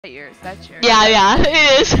yours. That's yours. Yeah, yeah,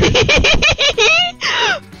 it is.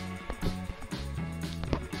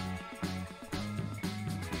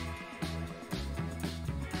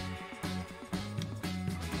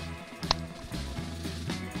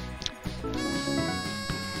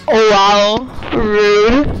 Oh wow,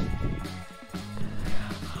 rude.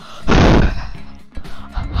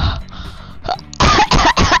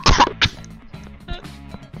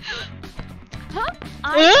 Huh?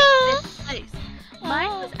 I hate this place. Mine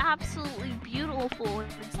was absolutely beautiful in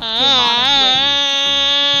its demonic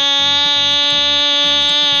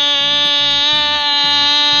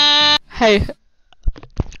Hey,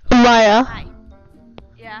 Maya. ways. Hi.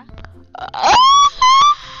 Yeah.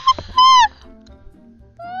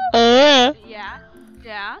 Yeah.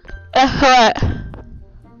 Yeah. What?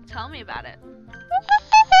 Tell me about it.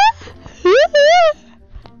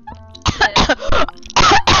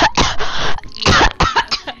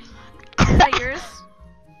 Is that yours?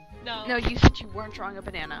 No. No, you said you weren't drawing a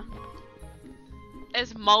banana.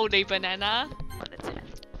 It's moldy banana. But it's in.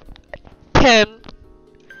 Tim.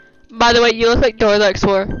 By the way, you look like Dora the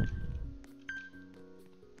Explorer.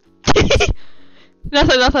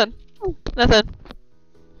 Nothing. Nothing.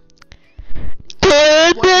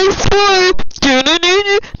 Dora the Explorer.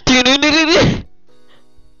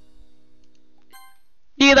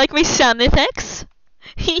 Do you like my sound effects?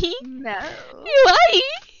 No. Why?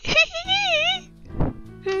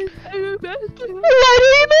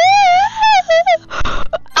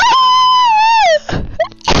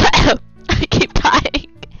 I keep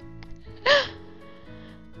dying.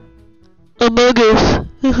 Among Us.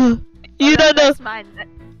 You don't know. That's mine.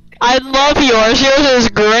 I love yours. Yours is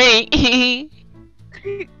great.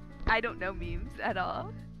 I don't know memes at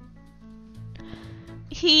all.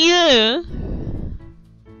 Yeah.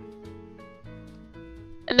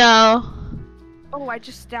 No. Oh, I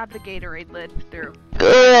just stabbed a Gatorade lid through.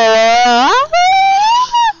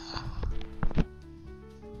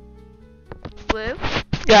 Blue?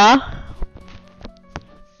 Yeah.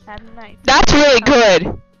 Had a knife. That's really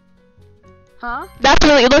good. Huh? That's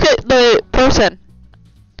really. Look at the person.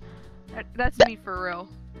 That's me for real.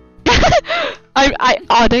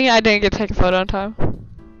 Oh dang it, I didn't get to take a photo in time.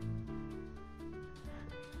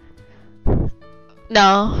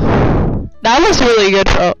 No. That was really good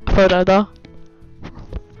photo though.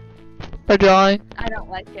 For drawing. I don't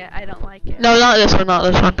like it. I don't like it. No, not this one, not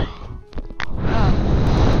this one.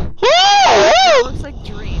 Oh. It looks like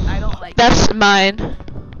Dream. I don't like That's it. mine.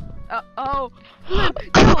 Oh. Maya!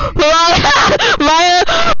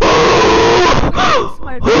 That's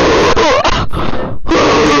my